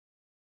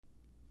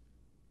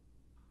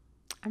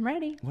I'm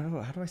ready.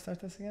 How do I start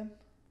this again?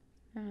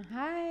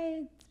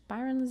 Hi, it's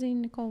Byron,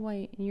 Lazine, Nicole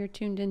White, and you're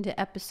tuned into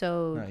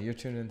episode... No, you're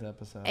tuned into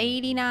episode...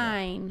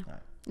 89. Yeah.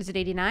 Right. Is it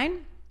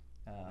 89?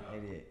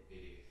 88.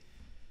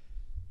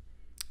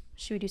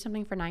 Should we do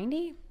something for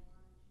 90?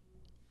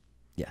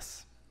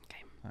 Yes.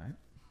 Okay. All right.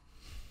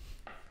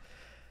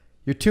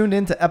 You're tuned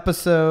into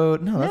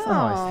episode... No, that's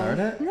not how I start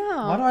it.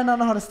 No. Why do I not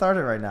know how to start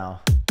it right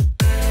now?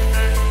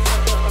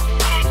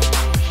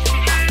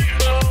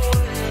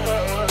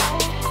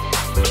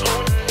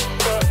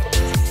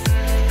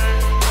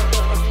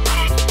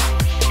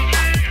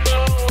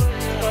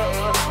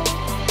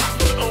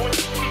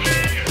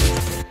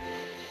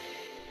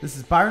 This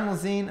is Byron,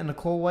 Lazine, and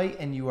Nicole White,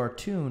 and you are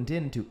tuned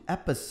into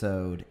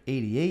episode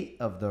 88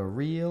 of The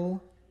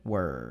Real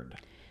Word.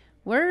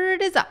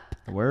 Word is up.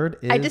 The word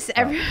is up.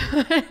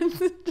 Everyone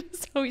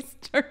just always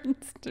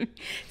turns to me.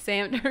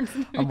 Sam turns to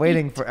me.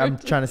 I'm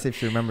trying to see if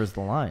she remembers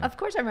the line. Of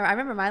course I remember. I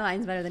remember my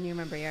lines better than you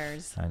remember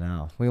yours. I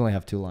know. We only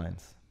have 2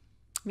 lines.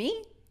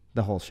 Me?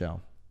 The whole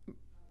show.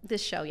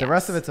 This show, yes. The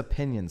rest of it's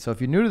opinions. So if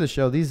you're new to the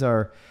show, these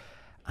are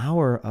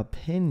our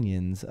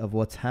opinions of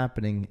what's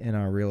happening in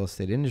our real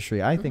estate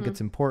industry. I think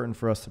it's important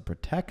for us to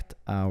protect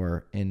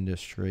our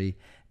industry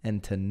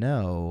and to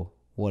know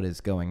what is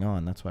going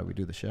on. That's why we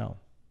do the show.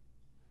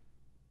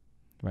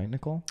 Right,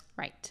 Nicole?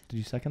 Right. Did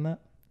you second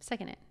that?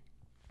 Second it.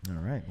 All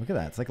right. Look at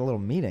that. It's like a little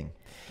meeting.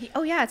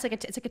 Oh, yeah. It's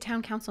like a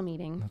town council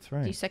meeting. That's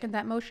right. Do you second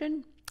that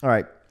motion? All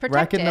right.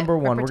 Racket number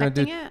 1. We're going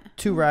to do it.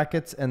 2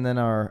 rackets and then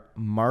our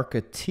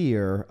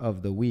marketeer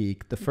of the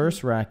week. The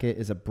first racket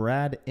is a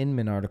Brad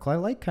Inman article. I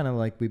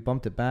like we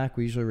bumped it back.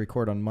 We usually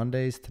record on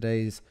Mondays.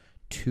 Today's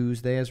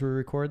Tuesday as we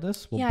record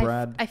this. Well, yeah,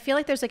 Brad, I feel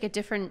like there's like a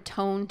different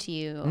tone to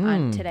you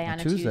on a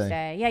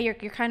Tuesday. Yeah, you're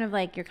kind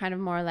of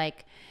more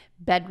like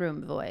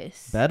bedroom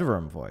voice.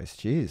 Bedroom voice.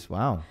 Jeez,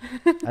 wow.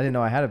 I didn't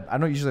know I had I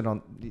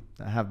don't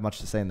have much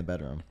to say in the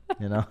bedroom.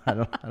 You know, I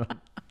don't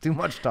do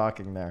much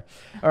talking there.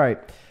 All right.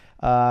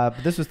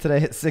 This was today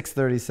at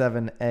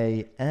 6:37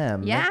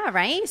 a.m. Yeah,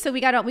 right. So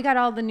we got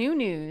all the new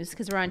news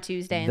because we're on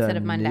Tuesday instead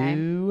of Monday.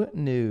 New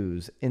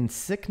news in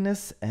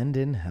sickness and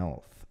in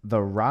health: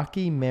 the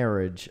rocky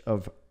marriage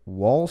of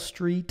Wall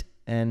Street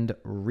and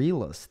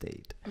real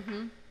estate.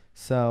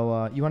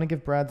 So you want to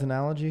give Brad's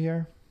analogy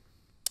here?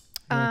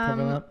 You want to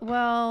cover that?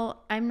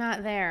 Well, I'm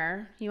not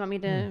there. You want me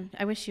to?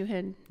 I wish you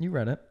had. You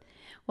read it.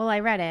 Well, I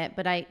read it,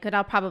 but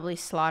I'll probably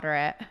slaughter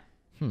it.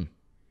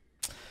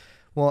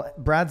 Well,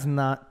 Brad's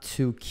not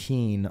too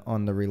keen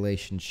on the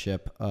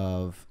relationship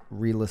of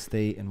real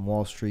estate and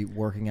Wall Street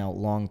working out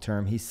long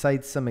term. He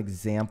cites some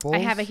examples. I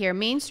have it here.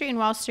 Main Street and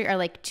Wall Street are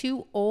like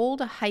 2 old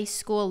high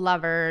school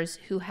lovers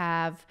who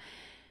have...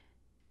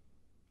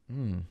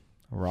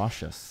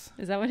 Raucous.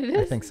 Is that what it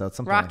is? I think so. It's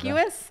something Raucous?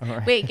 Like that.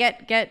 Right. Wait,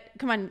 get...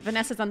 Come on.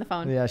 Vanessa's on the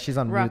phone. Yeah, she's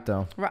on mute,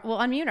 though. Well,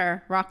 unmute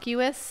her.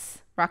 Raucous.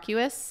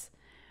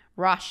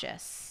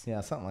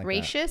 Yeah, something like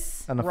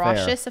Gracious, that.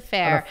 Raucous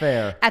affair. An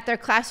affair. At their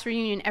class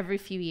reunion every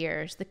few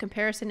years. The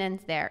comparison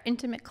ends there.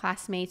 Intimate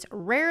classmates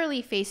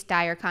rarely face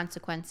dire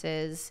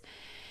consequences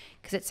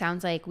because it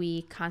sounds like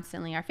we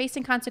constantly are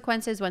facing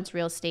consequences once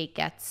real estate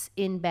gets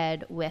in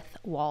bed with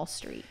Wall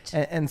Street.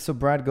 And so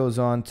Brad goes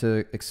on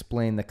to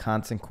explain the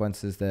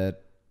consequences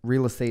that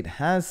real estate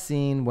has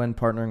seen when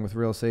partnering with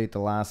real estate. The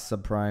last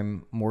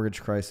subprime mortgage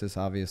crisis,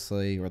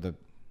 obviously, or the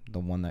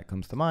one that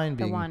comes to mind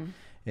being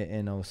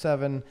in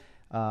 2007.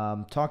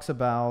 Talks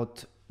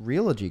about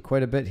Realogy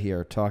quite a bit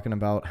here, talking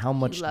about how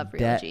much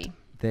debt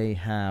they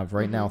have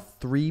right now,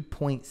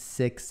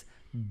 $3.6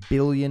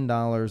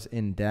 billion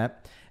in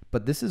debt.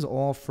 But this is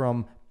all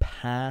from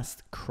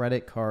past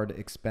credit card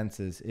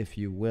expenses, if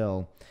you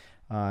will.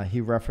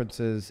 He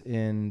references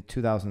in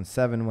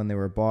 2007 when they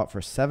were bought for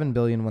 $7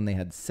 billion when they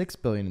had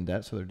 $6 billion in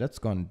debt, so their debt's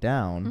gone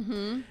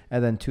down.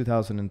 And then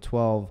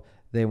 2012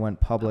 they went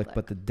public,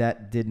 but the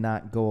debt did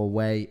not go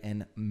away,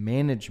 and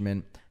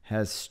management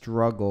has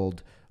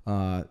struggled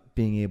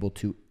being able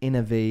to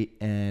innovate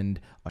and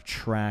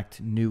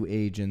attract new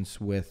agents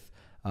with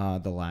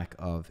the lack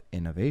of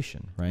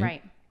innovation, right?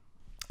 Right.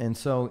 And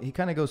so he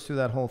kind of goes through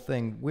that whole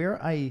thing. Where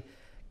I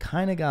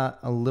kind of got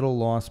a little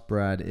lost,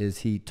 Brad, is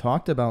he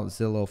talked about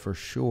Zillow for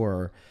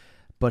sure,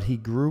 but he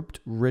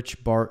grouped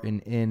Rich Barton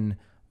in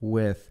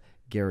with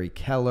Gary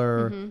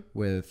Keller,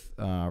 with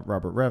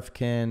Robert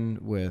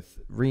Refkin, with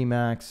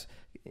Remax.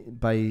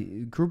 By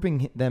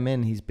grouping them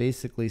in, he's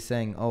basically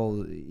saying,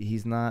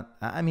 he's not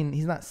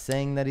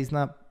saying that he's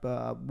not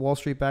Wall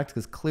Street backed,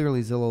 because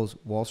clearly Zillow's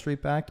Wall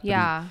Street backed.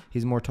 Yeah.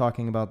 He's more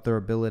talking about their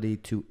ability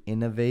to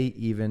innovate,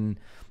 even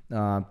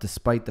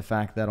despite the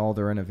fact that all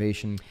their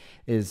innovation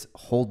is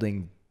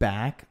holding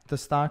back the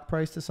stock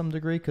price to some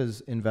degree because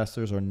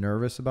investors are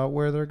nervous about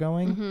where they're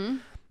going.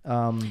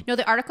 No,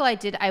 the article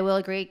I will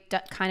agree,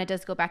 kind of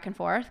does go back and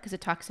forth because it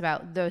talks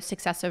about the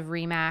success of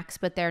Remax,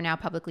 but they're now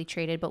publicly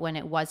traded. But when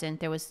it wasn't,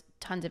 there was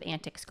tons of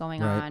antics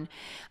going on.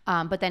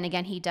 But then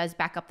again, he does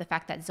back up the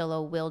fact that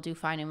Zillow will do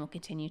fine and will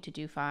continue to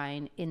do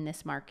fine in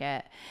this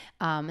market.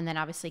 And then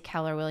obviously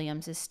Keller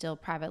Williams is still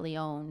privately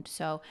owned.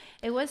 So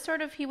it was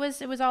sort of,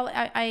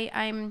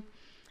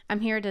 I'm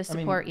here to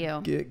support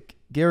you.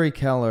 Gary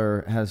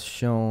Keller has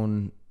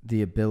shown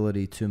the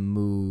ability to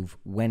move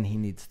when he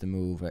needs to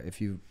move.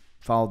 If you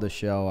follow the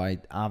show, I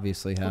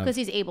obviously have. Because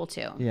he's able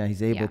to. Yeah,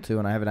 he's able to,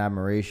 and I have an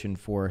admiration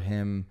for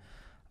him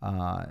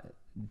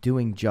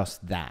doing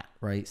just that,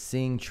 right?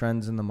 Seeing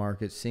trends in the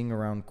market, seeing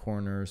around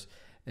corners,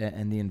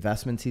 and the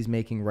investments he's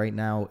making right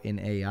now in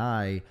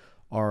AI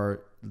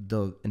are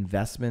the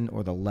investment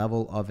or the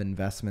level of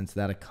investments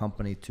that a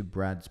company, to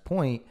Brad's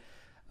point,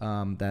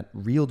 that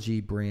Real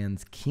G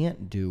brands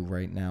can't do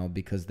right now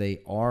because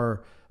they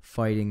are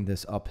fighting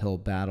this uphill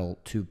battle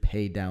to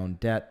pay down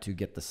debt, to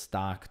get the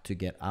stock to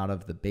get out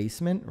of the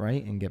basement,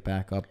 right, and get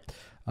back up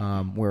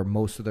where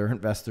most of their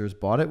investors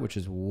bought it, which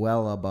is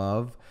well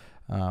above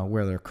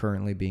where they're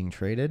currently being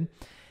traded.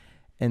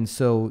 And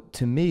so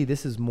to me,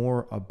 this is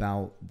more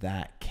about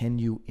that. Can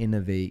you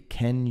innovate?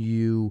 Can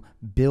you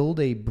build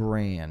a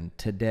brand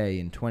today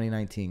in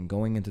 2019,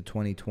 going into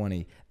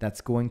 2020, that's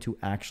going to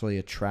actually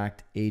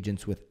attract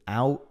agents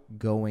without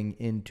going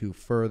into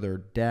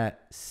further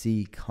debt?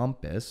 See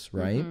Compass,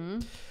 right? Mm-hmm.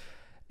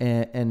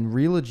 And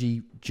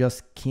Realogy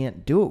just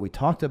can't do it. We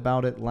talked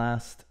about it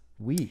last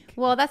week.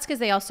 Well, that's because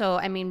they also,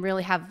 I mean,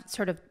 really have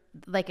sort of,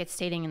 like it's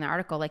stating in the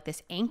article, like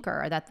this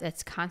anchor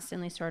that's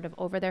constantly sort of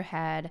over their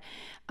head.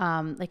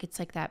 Like it's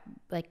like that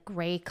like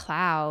gray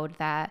cloud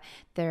that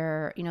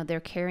they're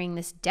carrying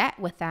this debt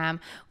with them,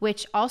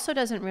 which also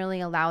doesn't really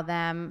allow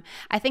them.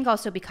 I think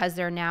also because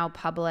they're now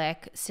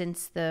public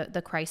since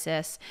the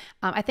crisis,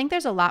 I think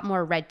there's a lot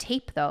more red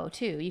tape though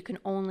too. You can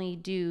only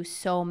do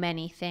so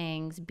many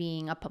things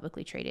being a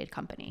publicly traded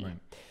company. Right.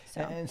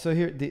 So. And so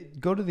here,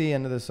 go to the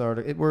end of this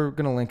article. We're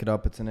going to link it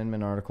up. It's an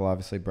Inman article.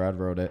 Obviously, Brad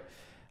wrote it.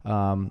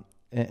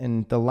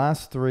 And the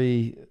last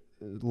three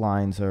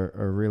lines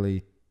are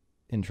really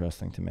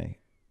interesting to me.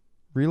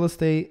 Real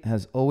estate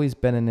has always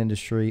been an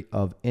industry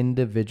of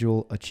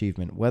individual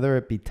achievement, whether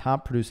it be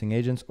top producing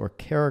agents or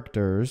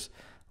characters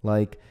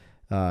like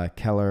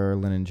Keller,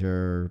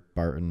 Lininger,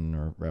 Barton,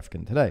 or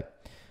Refkin today.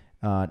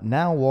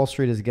 Now Wall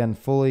Street is again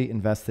fully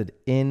invested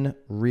in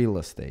real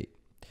estate,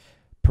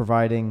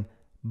 providing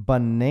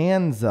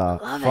bonanza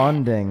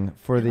funding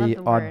for the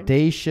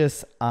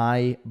audacious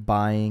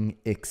buying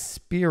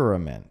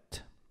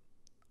experiment.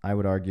 I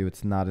would argue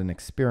it's not an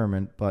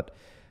experiment, but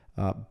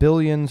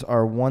billions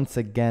are once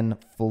again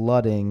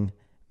flooding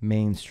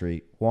Main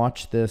Street.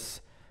 Watch this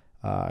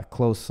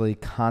closely.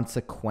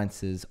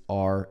 Consequences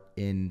are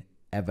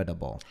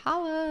inevitable.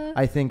 Holla.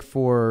 I think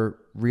for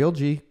Real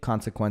G,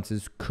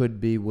 consequences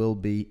will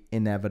be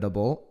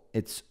inevitable.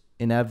 It's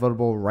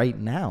inevitable right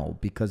now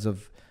because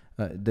of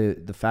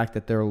the fact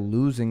that they're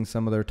losing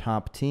some of their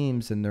top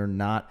teams and they're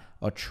not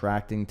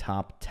attracting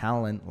top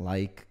talent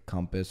like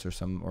Compass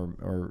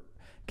or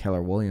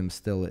Keller Williams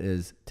still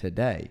is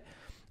today.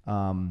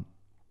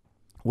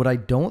 What I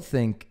don't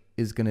think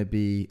is going to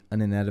be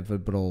an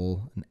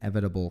inevitable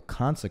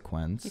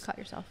consequence. You caught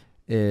yourself.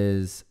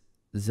 Is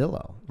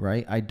Zillow,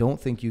 right? I don't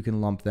think you can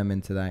lump them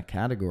into that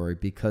category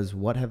because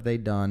what have they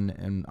done,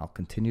 and I'll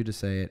continue to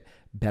say it,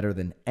 better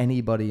than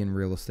anybody in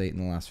real estate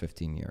in the last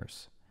 15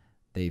 years?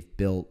 They've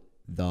built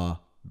the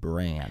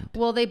brand.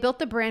 Well, they built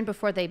the brand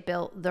before they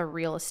built the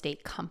real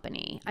estate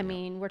company. I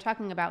mean, we're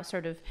talking about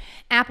sort of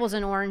apples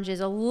and oranges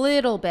a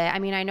little bit. I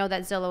mean, I know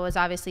that Zillow is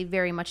obviously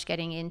very much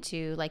getting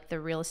into like the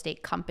real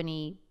estate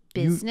company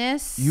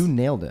business. You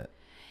nailed it.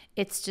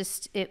 It's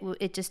just, it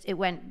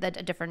went a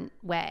different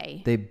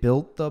way. They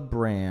built the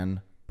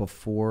brand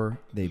before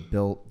they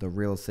built the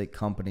real estate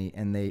company,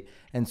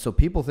 and so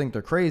people think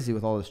they're crazy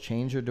with all this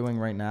change they're doing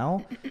right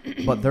now,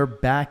 but they're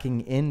backing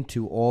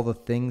into all the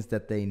things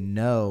that they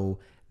know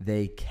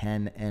they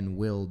can and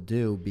will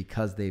do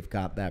because they've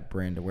got that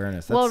brand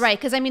awareness. Well, right,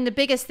 because I mean the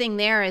biggest thing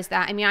there is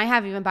that, I mean, I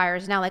have even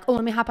buyers now like, oh,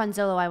 let me hop on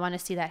Zillow, I want to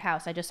see that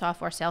house, I just saw a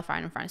for sale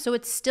sign in front. So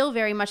it's still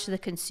very much to the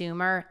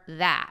consumer,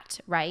 that,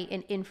 right,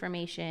 an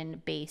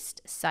information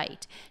based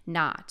site,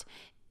 not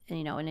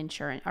an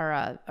insurance or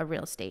a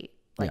real estate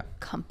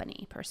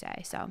company per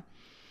se. So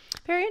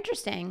very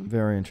interesting.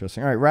 Very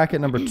interesting. All right,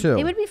 racket number 2.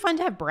 It would be fun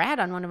to have Brad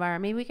on one of our,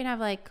 maybe we can have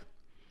like,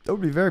 that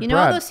would be very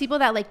Brad. All those people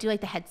that like do like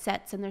the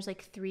headsets and there's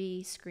like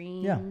 3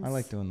 screens. Yeah, I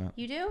like doing that.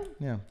 You do?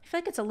 Yeah. I feel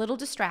like it's a little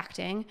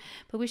distracting,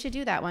 but we should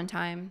do that one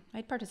time.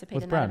 I'd participate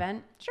with in Brad. that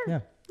event. Sure.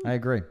 Yeah, I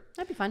agree.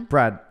 That'd be fun.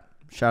 Brad,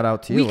 shout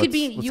out to you. We could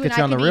be, let's you get and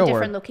you I on could the be real in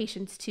different word.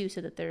 locations too,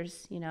 so that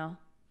there's, Yeah.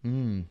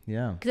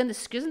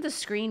 Because doesn't the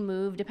screen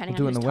move depending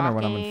I'll on do who's in the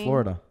winter talking? when I'm in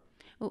Florida.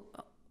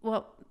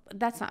 Well,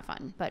 that's not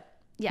fun, but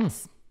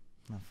yes.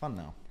 Not fun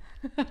now.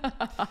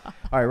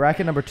 All right,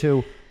 racket number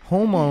 2.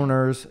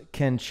 Homeowners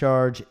can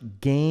charge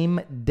game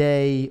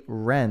day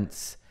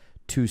rents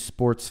to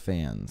sports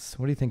fans.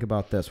 What do you think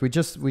about this? We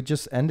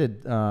just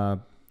ended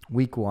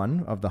week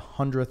 1 of the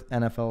 100th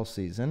NFL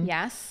season.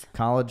 Yes.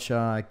 College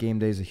game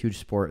day is a huge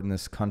sport in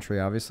this country,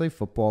 obviously.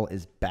 Football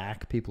is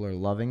back. People are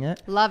loving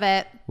it. Love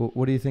it.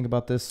 What do you think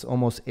about this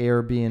almost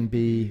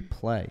Airbnb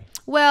play?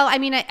 Well, I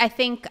mean, I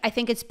think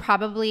it's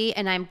probably,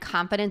 and I'm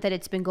confident that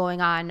it's been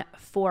going on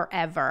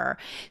forever.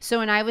 So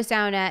when I was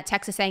down at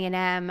Texas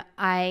A&M,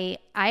 I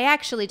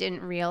actually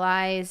didn't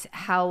realize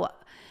how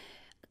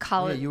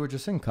College. Yeah, you were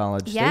just in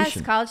College Yes,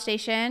 Station. College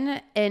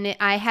Station, and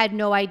I had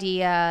no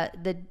idea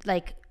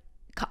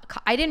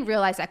I didn't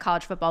realize that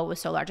college football was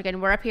so large. Again,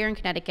 we're up here in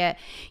Connecticut.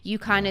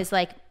 UConn is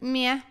like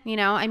meh,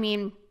 I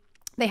mean,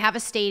 they have a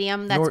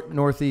stadium that's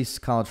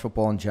Northeast college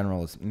football in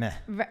general is meh.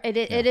 It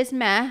is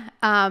meh.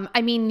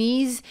 I mean,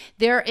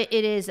 it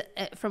is,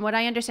 from what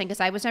I understand,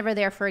 because I was never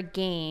there for a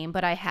game,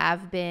 but I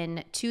have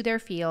been to their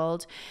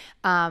field.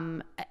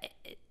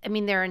 I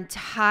mean, their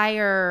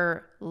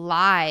entire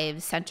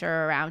lives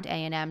center around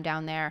A&M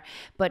down there,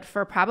 but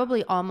for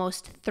probably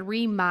almost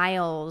 3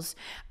 miles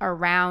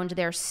around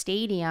their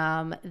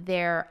stadium,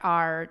 there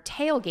are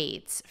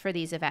tailgates for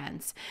these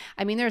events.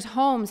 I mean, there's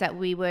homes that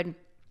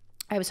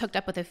I was hooked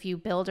up with a few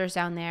builders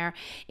down there,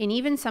 and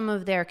even some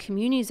of their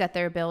communities that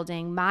they're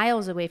building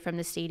miles away from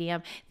the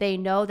stadium, they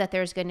know that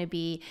there's going to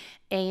be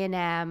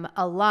A&M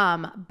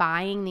alum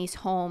buying these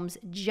homes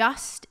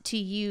just to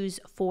use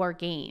for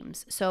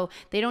games. So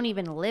they don't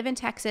even live in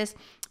Texas,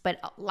 but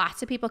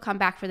lots of people come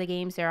back for the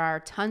games. There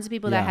are tons of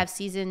people that have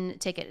season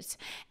tickets,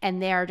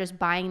 and they're just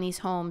buying these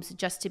homes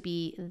just to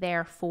be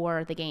there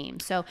for the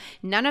game. So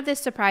none of this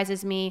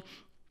surprises me.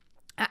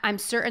 I'm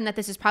certain that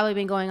this has probably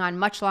been going on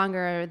much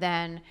longer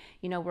than,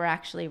 we're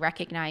actually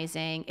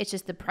recognizing. It's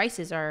just the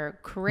prices are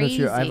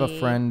crazy. I have a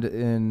friend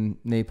in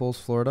Naples,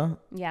 Florida.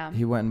 Yeah.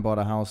 He went and bought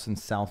a house in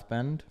South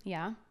Bend.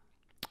 Yeah.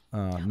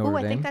 Notre Dame.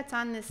 I think that's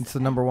on this. It's the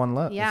number one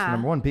list. Yeah. It's the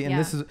number one. And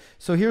this is,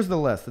 so here's the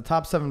list. The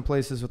top 7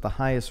 places with the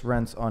highest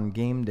rents on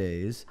game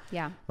days.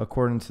 Yeah.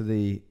 According to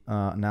the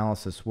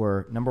analysis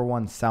were number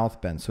 1,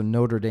 South Bend. So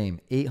Notre Dame,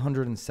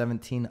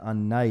 $817 a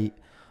night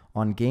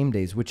on game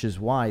days, which is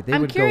why they would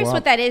go up. I'm curious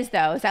what that is,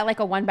 though. Is that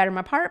like a 1-bedroom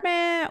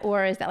apartment,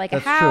 or is that like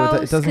That's a house? True.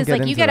 It doesn't get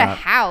into you get that. a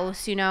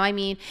house, I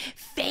mean,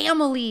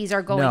 families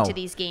are going to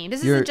these games.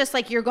 This isn't just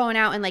like you're going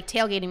out and like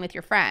tailgating with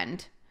your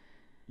friend.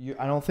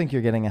 I don't think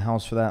you're getting a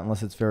house for that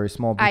unless it's very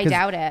small. I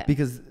doubt it.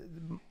 Because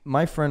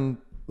my friend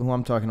who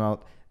I'm talking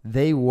about,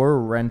 they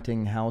were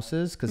renting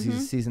houses because he's a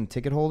season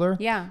ticket holder.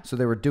 Yeah. So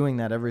they were doing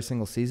that every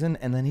single season.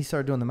 And then he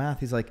started doing the math.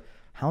 He's like,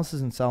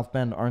 houses in South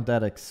Bend aren't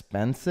that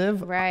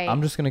expensive. Right.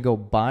 I'm just going to go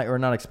buy, or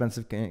not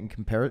expensive,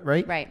 compare it,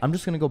 right? Right. I'm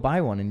just going to go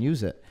buy one and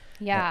use it.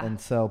 Yeah. And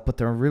so, but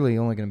they're really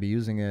only going to be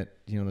using it,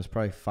 there's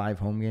probably 5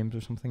 home games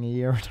or something a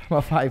year. We're talking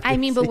about 5 I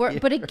mean, games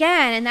but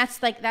again, and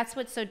that's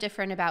what's so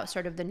different about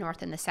sort of the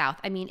North and the South.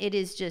 I mean, it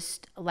is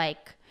just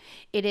like,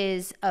 it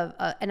is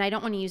and I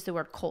don't want to use the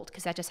word cult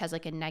because that just has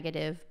like a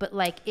negative, but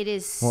like it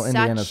is. Well,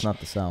 Indiana's not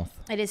the South.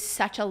 It is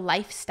such a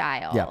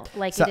lifestyle. Yeah.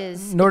 Like so it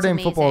is. Notre Dame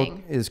amazing. football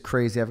is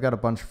crazy. I've got a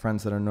bunch of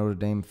friends that are Notre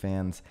Dame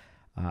fans.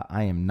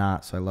 I am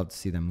not, so I love to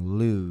see them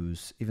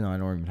lose, even though I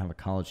don't even have a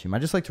college team. I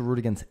just like to root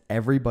against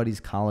everybody's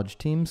college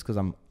teams because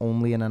I'm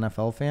only an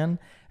NFL fan,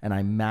 and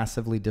I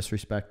massively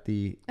disrespect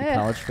the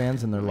college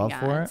fans and their love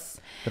for it.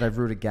 That I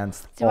root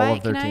against all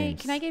of their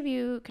teams. Do I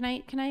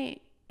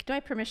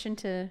have permission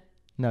to?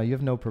 No, you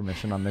have no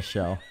permission on this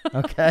show.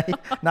 Okay,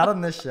 not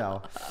on this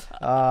show.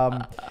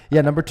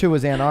 Number 2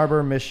 is Ann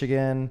Arbor,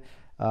 Michigan.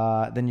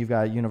 Then you've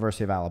got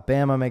University of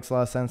Alabama. Makes a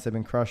lot of sense. They've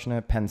been crushing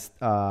it.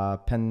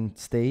 Penn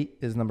State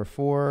is number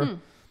 4.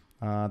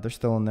 They're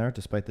still in there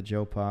despite the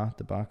Joe Pa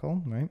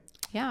debacle, right?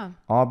 Yeah.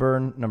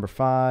 Auburn, number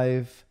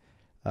 5.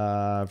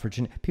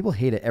 Virginia. People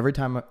hate it. Every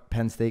time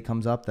Penn State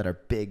comes up that are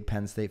big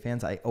Penn State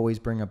fans, I always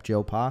bring up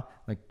Joe Pa.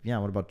 Like,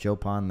 what about Joe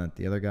Pa and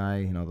the other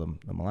guy,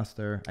 the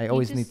molester? I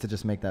always need to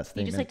just make that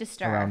statement. You just like to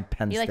stir. Around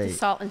Penn State. You like to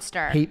salt and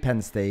stir. Hate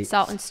Penn State.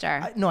 Salt and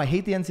stir. I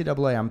hate the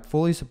NCAA. I'm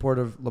fully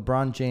supportive.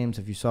 LeBron James,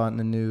 if you saw it in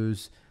the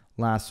news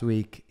last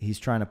week, he's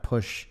trying to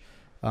push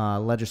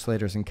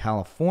legislators in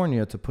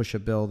California to push a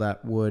bill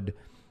that would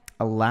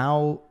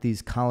allow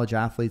these college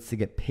athletes to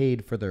get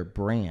paid for their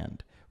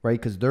brand. Right,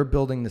 because they're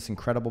building this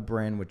incredible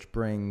brand, which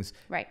brings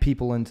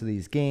people into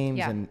these games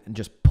and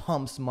just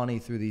pumps money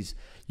through these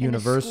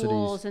universities. The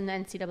schools and the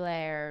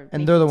NCAA are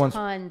and they're the ones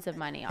tons of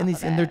money off and of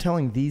it. And they're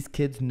telling these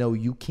kids, no,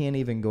 you can't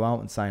even go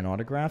out and sign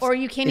autographs, or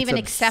you can't even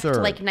accept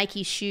absurd. like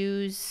Nike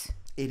shoes.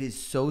 It is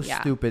so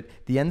stupid.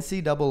 The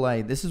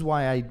NCAA. This is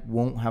why I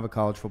won't have a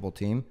college football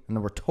team,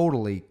 and we're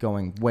totally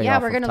going way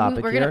off of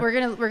topic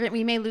here.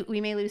 We may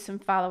lose some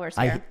followers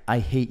here. I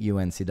hate you,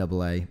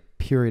 NCAA.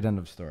 Period. End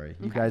of story.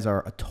 You guys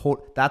are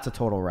that's a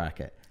total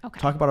racket.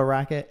 Okay. Talk about a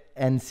racket.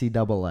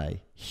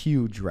 NCAA.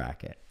 Huge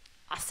racket.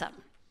 Awesome.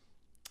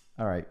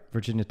 All right.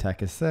 Virginia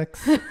Tech is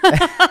 6. And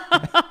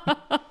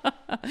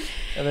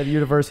then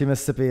University of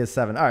Mississippi is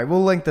 7. All right.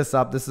 We'll link this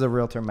up. This is a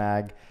Realtor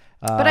Mag.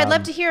 But I'd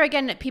love to hear,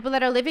 again, people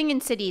that are living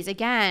in cities.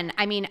 Again,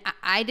 I mean,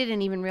 I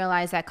didn't even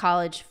realize that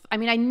college. I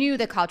mean, I knew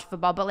the college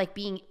football, but like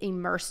being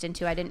immersed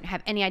into, I didn't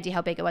have any idea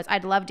how big it was.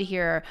 I'd love to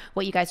hear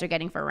what you guys are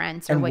getting for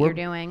rents or what you're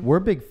doing. We're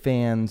big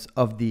fans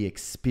of the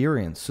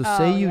experience. So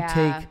say you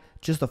take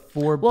just a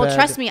 4-bed. Well,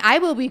 trust me, I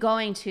will be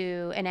going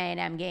to an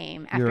A&M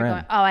game after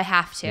going. Oh, I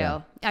have to.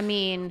 Yeah. I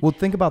mean. Well,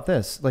 think about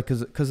this. Like,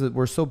 because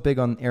we're so big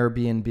on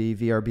Airbnb,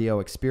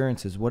 VRBO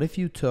experiences. What if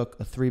you took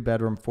a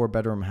 3-bedroom,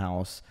 4-bedroom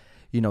house,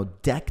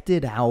 decked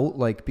it out,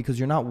 like, because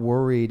you're not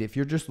worried if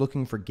you're just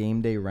looking for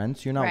game day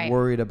rents, you're not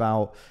worried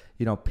about,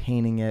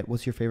 painting it.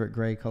 What's your favorite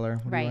gray color?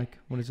 What do you like?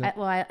 What is it?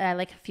 I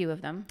like a few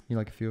of them. You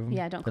like a few of them?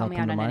 Yeah, don't call me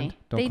out on any.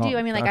 They do.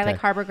 I mean, I like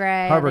Harbor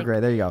Gray. Harbor Gray,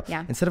 there you go.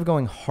 Yeah. Instead of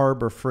going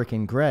Harbor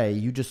freaking Gray,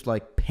 you just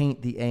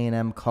paint the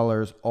A&M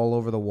colors all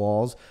over the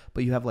walls,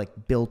 but you have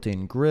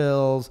built-in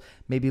grills,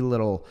 maybe a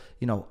little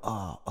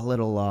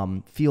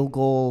field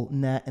goal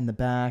net in the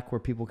back where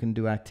people can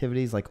do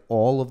activities,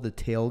 all of the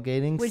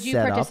tailgating. Would you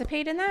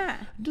participate in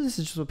that? This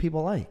is just what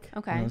people like.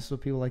 Okay. This is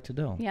what people like to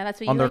do. Yeah,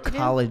 that's what you on their like to do?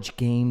 college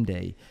game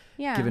day.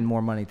 Yeah. Giving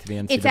more money to the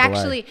NCAA. It's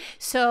actually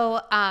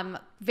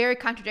very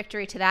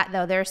contradictory to that,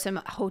 though. There are some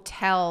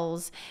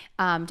hotels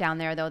down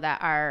there, though,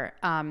 that are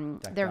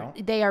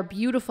they are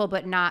beautiful,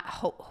 but not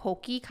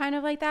hokey kind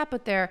of like that.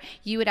 But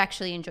you would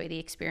actually enjoy the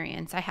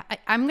experience.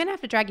 I'm gonna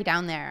have to drag you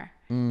down there.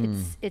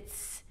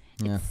 It's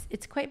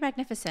quite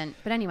magnificent.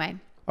 But anyway.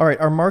 All right,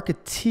 our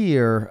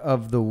marketeer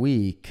of the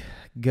week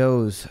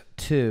goes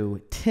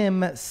to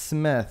Tim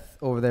Smith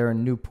over there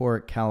in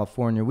Newport,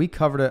 California. We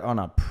covered it on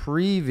a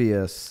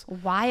previous a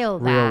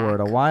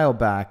while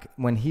back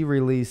when he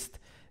released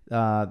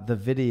the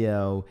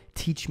video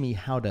 "Teach Me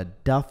How to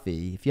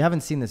Duffy." If you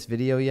haven't seen this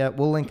video yet,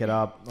 we'll link it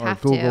up or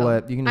Google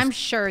it. You can I'm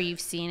sure you've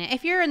seen it.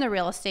 If you're in the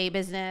real estate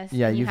business,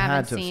 yeah, and you've haven't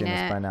had to have seen it,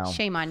 this by now.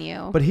 Shame on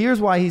you. But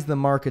here's why he's the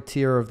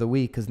marketeer of the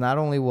week, because not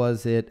only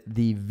was it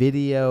the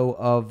video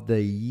of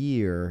the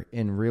year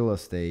in real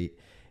estate,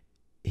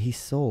 he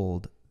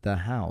sold the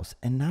house.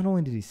 And not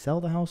only did he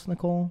sell the house,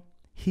 Nicole,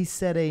 he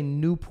set a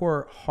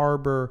Newport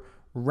Harbor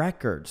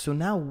record. So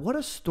now what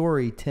a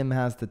story Tim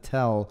has to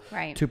tell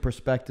to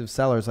prospective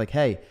sellers.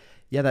 Hey,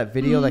 yeah, that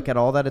video that got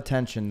all that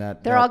attention.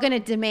 They're all going to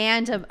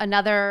demand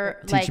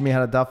another. Teaching me how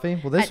to Duffy.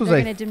 Well, they're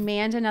going to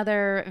demand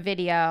another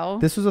video.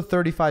 This was a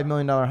 $35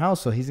 million house,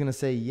 so he's going to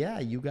say, "Yeah,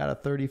 you got a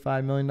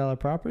 $35 million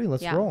property.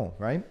 Let's roll."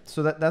 Right.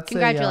 So that's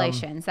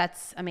congratulations.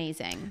 That's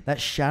amazing. That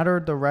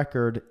shattered the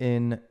record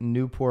in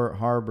Newport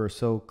Harbor.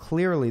 So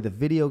clearly, the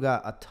video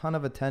got a ton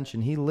of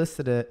attention. He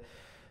listed it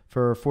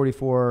for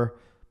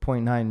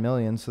 $44.9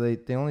 million, so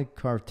they only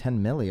carved $10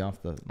 million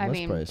off the list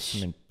price. I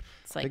mean,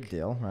 it's big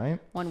deal, right?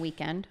 One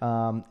weekend.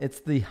 It's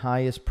the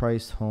highest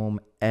priced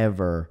home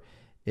ever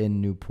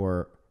in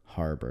Newport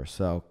Harbor.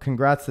 So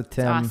congrats to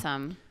Tim. It's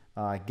awesome.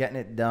 Getting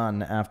it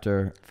done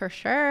after for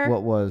sure.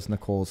 What was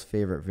Nicole's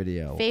favorite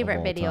video?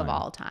 Of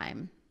all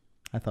time.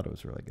 I thought it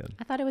was really good.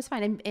 I thought it was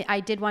fun, and I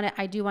do want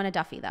a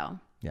Duffy though.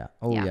 Yeah.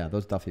 Oh yeah,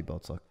 those Duffy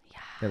boats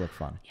they look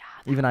fun. Yeah.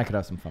 Even I could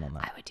have some fun on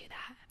that. I would do that.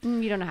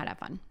 You don't know how to have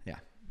fun. Yeah.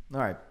 All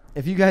right.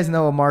 If you guys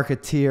know a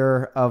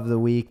marketeer of the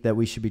week that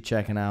we should be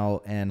checking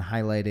out and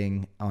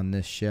highlighting on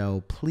this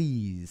show,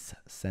 please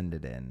send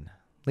it in.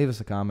 Leave us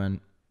a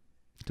comment.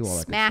 Do all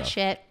that good stuff. Smash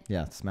it.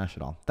 Yeah, smash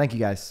it all. Thank you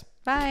guys.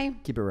 Bye.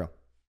 Keep it real.